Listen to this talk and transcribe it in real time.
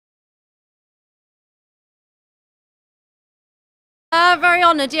Very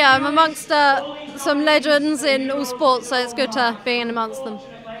honoured, yeah. I'm amongst some legends in all sports, so it's good to be in amongst them.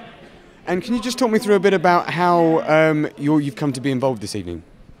 And can you just talk me through a bit about how you've come to be involved this evening?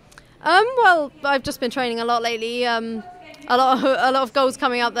 Well, I've just been training a lot lately. A lot of goals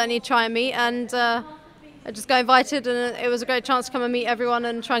coming up that I need to try and meet, and I just got invited, and it was a great chance to come and meet everyone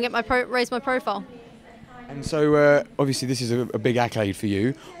and try and get raise my profile. And so, obviously, this is a big accolade for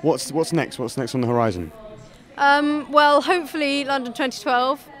you. What's next? What's next on the horizon? Well, hopefully London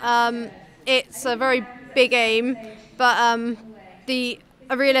 2012. It's a very big aim, but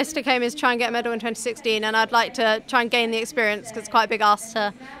a realistic aim is try and get a medal in 2016, and I'd like to try and gain the experience because it's quite a big ask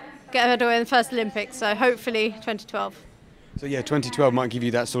to get a medal in the first Olympics, so hopefully 2012. So yeah, 2012 might give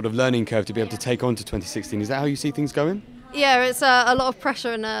you that sort of learning curve to be able to take on to 2016. Is that how you see things going? Yeah, it's a lot of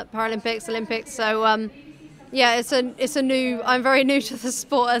pressure in the Paralympics, Olympics, so yeah, it's a new. I'm very new to the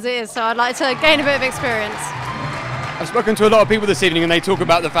sport as it is, so I'd like to gain a bit of experience. I've spoken to a lot of people this evening, and they talk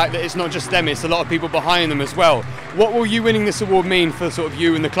about the fact that it's not just them; it's a lot of people behind them as well. What will you winning this award mean for sort of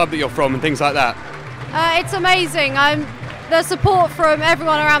you and the club that you're from, and things like that? It's amazing. The support from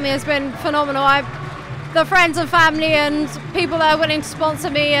everyone around me has been phenomenal. The friends and family and people that are willing to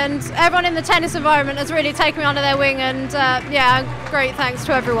sponsor me, and everyone in the tennis environment has really taken me under their wing, and yeah, great thanks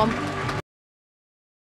to everyone.